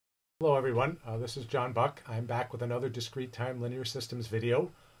Hello everyone, this is John Buck. I'm back with another discrete time linear systems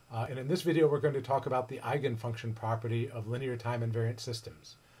video. And in this video we're going to talk about the eigenfunction property of linear time invariant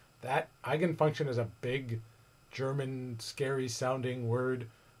systems. That eigenfunction is a big German scary sounding word,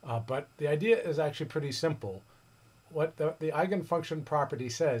 but the idea is actually pretty simple. What the eigenfunction property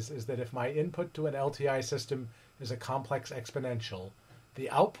says is that if my input to an LTI system is a complex exponential,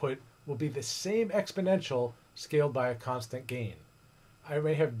 the output will be the same exponential scaled by a constant gain. I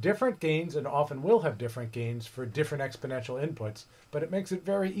may have different gains and often will have different gains for different exponential inputs, but it makes it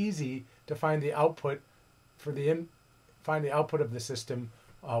very easy to find the output for find the output of the system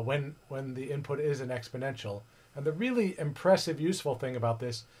when the input is an exponential. And the really impressive, useful thing about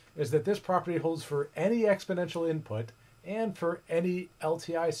this is that this property holds for any exponential input and for any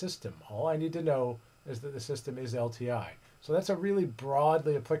LTI system. All I need to know is that the system is LTI. So that's a really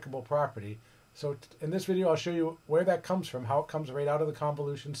broadly applicable property. So in this video, I'll show you where that comes from, how it comes right out of the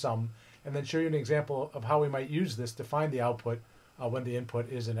convolution sum, and then show you an example of how we might use this to find the output when the input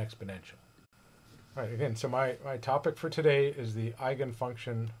is an exponential. All right, again, so my topic for today is the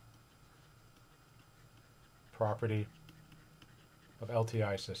eigenfunction property of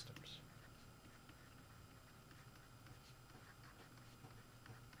LTI systems.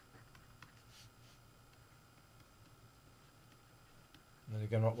 And then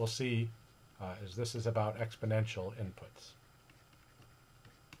again, what we'll see is this is about exponential inputs.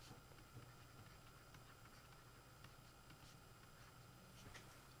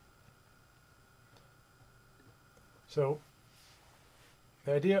 So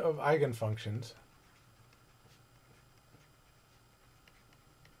the idea of eigenfunctions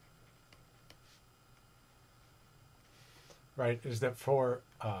is that for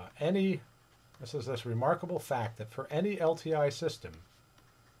this is this remarkable fact that for any LTI system,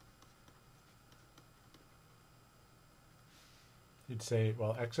 you'd say,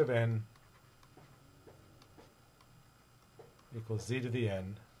 well, x of n equals z to the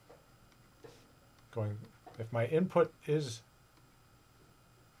n, if my input is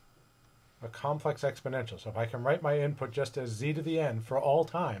a complex exponential, so if I can write my input just as z to the n for all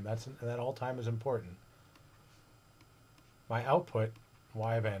time, that all time is important, my output,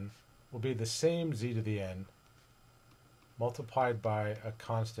 y of n, will be the same z to the n multiplied by a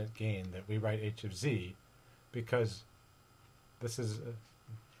constant gain that we write h of z, because this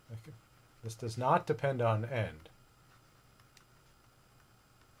does not depend on end.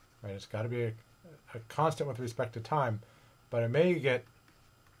 Right? It's got to be a constant with respect to time, but I may get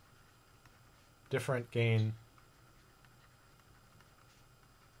different gain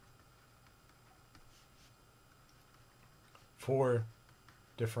for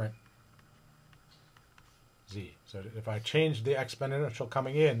different z. So if I change the exponential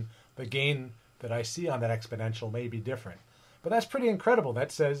coming in, the gain that I see on that exponential may be different. But that's pretty incredible.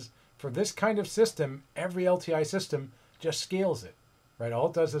 That says for this kind of system, every LTI system just scales it, right? All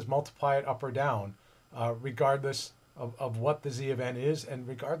it does is multiply it up or down, regardless of what the z of n is and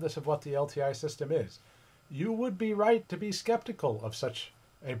regardless of what the LTI system is. You would be right to be skeptical of such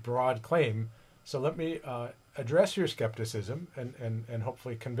a broad claim. So let me address your skepticism and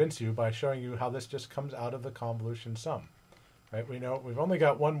hopefully convince you by showing you how this just comes out of the convolution sum. Right? We know we've only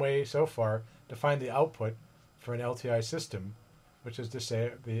got one way so far to find the output for an LTI system, which is to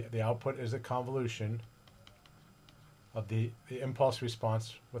say the output is a convolution of the impulse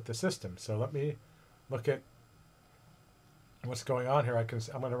response with the system. So let me look at what's going on here. I'm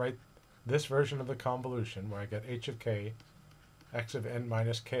going to write this version of the convolution where I get h of k, x of n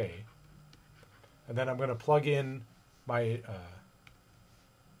minus k, and then I'm going to plug in my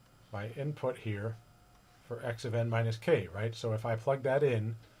my input here for x of n minus k, right? So if I plug that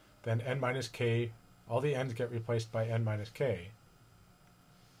in, then n minus k, all the n's get replaced by n minus k.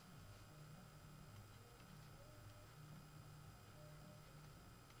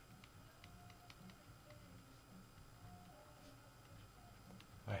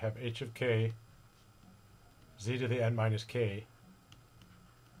 I have h of k, z to the n minus k.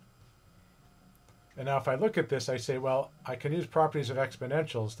 And now if I look at this, I say, well, I can use properties of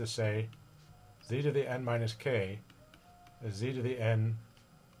exponentials to say z to the n minus k is z to the n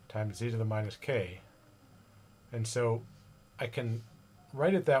times z to the minus k. And so I can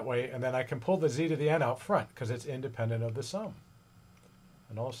write it that way, and then I can pull the z to the n out front because it's independent of the sum.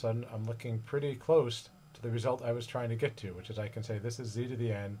 And all of a sudden, I'm looking pretty close to the result I was trying to get to, which is I can say this is z to the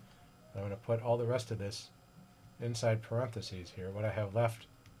n, and I'm going to put all the rest of this inside parentheses here. What I have left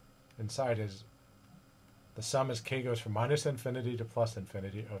inside is the sum as k goes from minus infinity to plus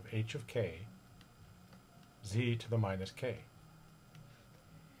infinity of h of k, z to the minus k.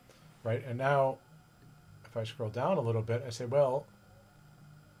 Right, and now if I scroll down a little bit, I say, well,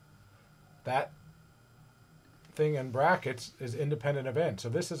 that thing in brackets is independent of n. So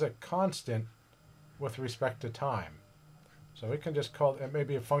this is a constant with respect to time. So we can just call it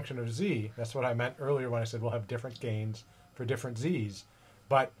maybe a function of z. That's what I meant earlier when I said we'll have different gains for different z's.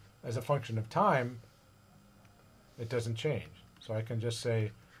 But as a function of time, it doesn't change. So I can just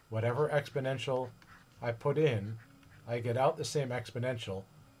say whatever exponential I put in, I get out the same exponential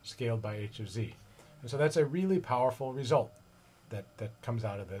scaled by h of z. And so that's a really powerful result that comes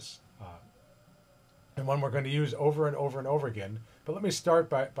out of this, and one we're going to use over and over and over again. But let me start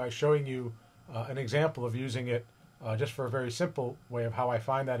by showing you an example of using it just for a very simple way of how I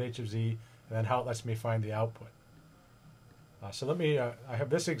find that h of z, and then how it lets me find the output. So let me, I have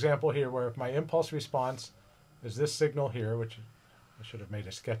this example here where if my impulse response is this signal here, which I should have made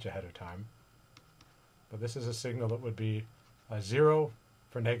a sketch ahead of time, but this is a signal that would be 0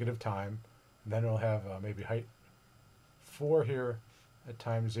 for negative time, and then we'll have maybe height 4 here at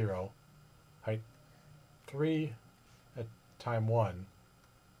time 0, height 3 at time 1,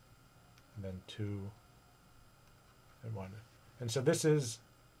 and then 2 and 1. And so this is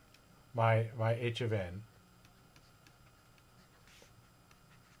my h of n.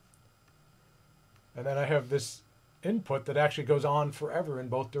 And then I have this input that actually goes on forever in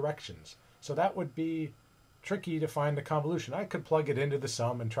both directions. So that would be tricky to find the convolution. I could plug it into the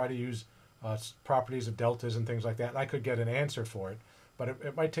sum and try to use properties of deltas and things like that, and I could get an answer for it. But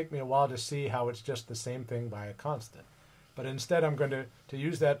it might take me a while to see how it's just the same thing by a constant. But instead I'm going to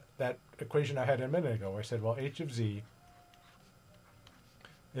use that equation I had a minute ago where I said, well, h of z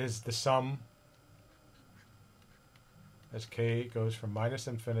is the sum as k goes from minus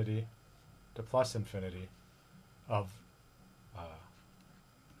infinity to plus infinity of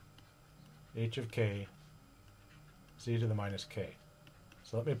h of k z to the minus k.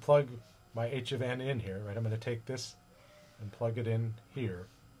 So let me plug my h of n in here, right? I'm going to take this and plug it in here.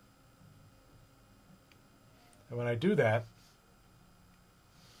 And when I do that,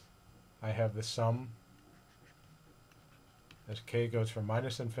 I have the sum as k goes from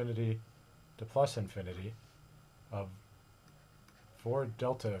minus infinity to plus infinity of 4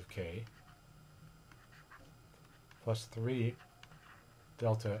 delta of k plus 3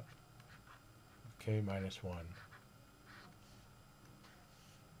 delta of k minus 1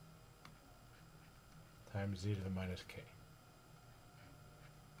 times z to the minus k.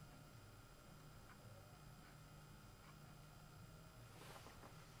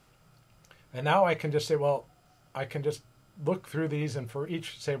 And now I can just say, well, I can just look through these and for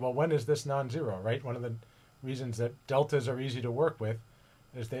each say, well, when is this non-zero, right? One of the reasons that deltas are easy to work with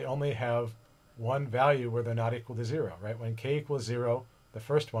is they only have one value where they're not equal to 0, right? When k equals 0, the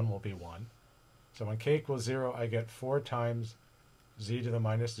first one will be 1. So when k equals 0, I get 4 times z to the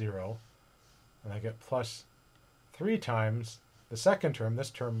minus 0, and I get plus 3 times the second term.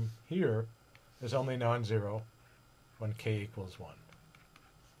 This term here is only non-zero when k equals 1.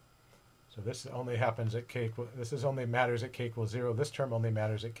 So this only happens at k equals, this is only matters at k equals 0. This term only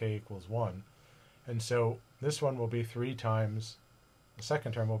matters at k equals 1. And so this one will be 3 times, the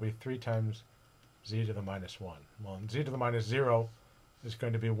second term will be 3 times z to the minus 1. Well, z to the minus 0 is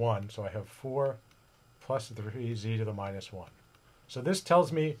going to be 1, so I have 4 plus 3 z to the minus 1. So this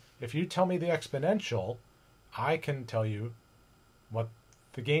tells me, if you tell me the exponential, I can tell you what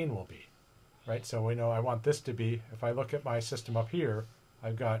the gain will be, right? So we know I want this to be, if I look at my system up here,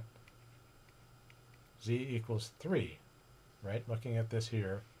 I've got z equals 3, right? Looking at this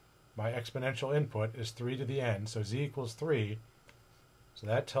here, my exponential input is 3 to the n, so z equals 3. So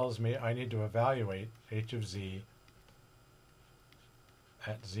that tells me I need to evaluate h of z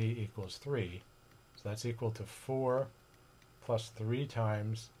at z equals 3. So that's equal to 4 plus 3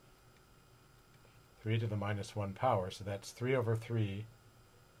 times 3 to the minus 1 power. So that's 3 over 3.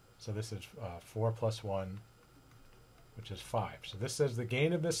 So this is 4 plus 1, which is 5. So this says the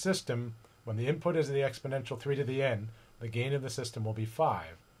gain of this system, when the input is the exponential 3 to the n, the gain of the system will be 5.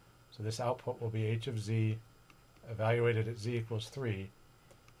 So this output will be h of z evaluated at z equals 3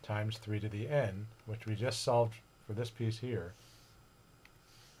 times 3 to the n, which we just solved for this piece here.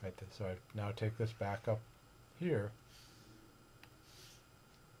 Right, so I now take this back up here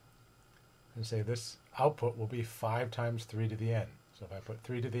and say this output will be 5 times 3 to the n. So if I put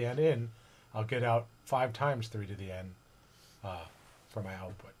 3 to the n in, I'll get out 5 times 3 to the n for my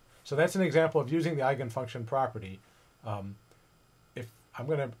output. So that's an example of using the eigenfunction property. If I'm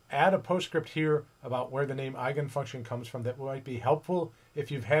going to add a postscript here about where the name eigenfunction comes from that might be helpful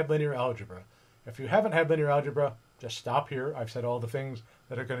if you've had linear algebra. If you haven't had linear algebra, just stop here. I've said all the things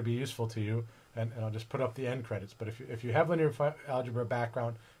that are going to be useful to you, and I'll just put up the end credits. But if you have linear algebra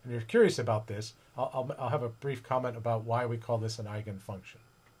background and you're curious about this, I'll have a brief comment about why we call this an eigenfunction.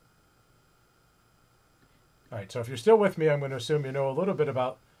 All right, so if you're still with me, I'm going to assume you know a little bit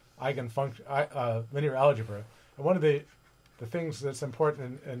about linear algebra. And one of the things that's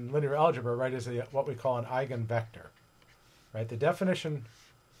important in linear algebra, right, is what we call an eigenvector. Right, the definition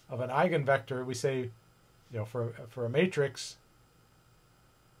of an eigenvector, we say, you know, for a matrix,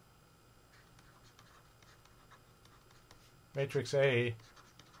 matrix A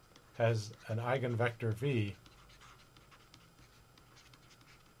has an eigenvector V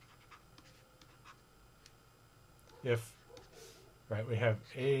if, right, we have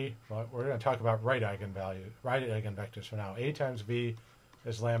A, well, we're going to talk about right eigenvectors for now. A times V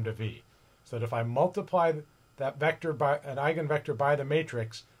is lambda V. So that if I multiply that vector by an eigenvector by the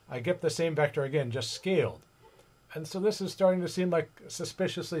matrix, I get the same vector again, just scaled. And so this is starting to seem like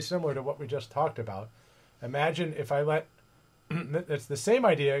suspiciously similar to what we just talked about. Imagine if I let, it's the same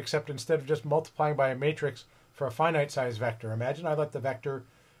idea, except instead of just multiplying by a matrix for a finite size vector, imagine I let the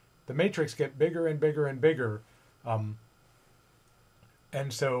matrix get bigger and bigger and bigger. And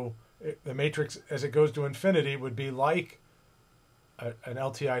so the matrix, as it goes to infinity, would be like an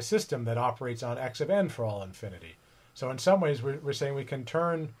LTI system that operates on x of n for all infinity. So in some ways, we're saying we can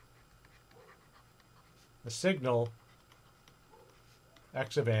turn the signal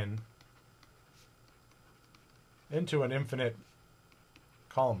x of n into an infinite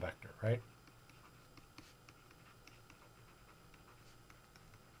column vector, right?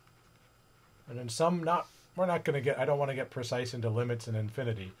 And in some, we're not going to get, I don't want to get precise into limits and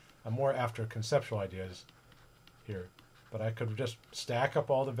infinity. I'm more after conceptual ideas here. But I could just stack up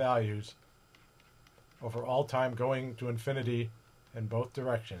all the values over all time going to infinity in both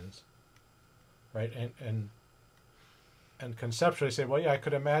directions, right? And conceptually say, well, yeah, I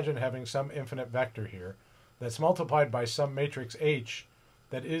could imagine having some infinite vector here that's multiplied by some matrix H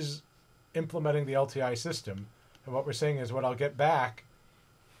that is implementing the LTI system. And what we're saying is what I'll get back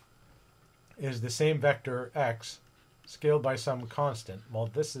is the same vector x scaled by some constant. Well,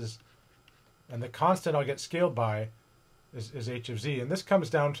 this is, and the constant I'll get scaled by is h of z. And this comes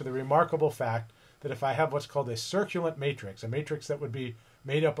down to the remarkable fact that if I have what's called a circulant matrix, a matrix that would be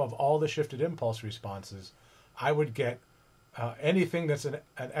made up of all the shifted impulse responses, I would get anything that's an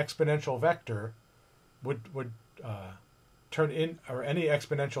exponential vector would turn in, or any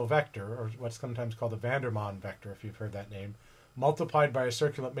exponential vector, or what's sometimes called a Vandermonde vector, if you've heard that name, multiplied by a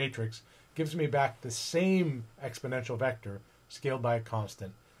circulant matrix, gives me back the same exponential vector scaled by a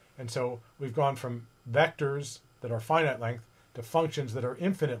constant. And so we've gone from vectors that are finite length to functions that are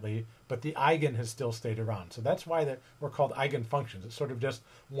infinitely, but the eigen has still stayed around. So that's why we're called eigenfunctions. It's sort of just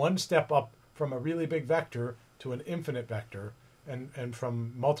one step up from a really big vector to an infinite vector, and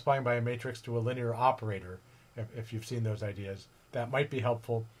from multiplying by a matrix to a linear operator, if you've seen those ideas. That might be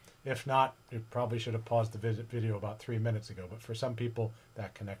helpful. If not, you probably should have paused the video about 3 minutes ago, but for some people,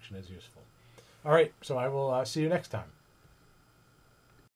 that connection is useful. All right, so I will see you next time.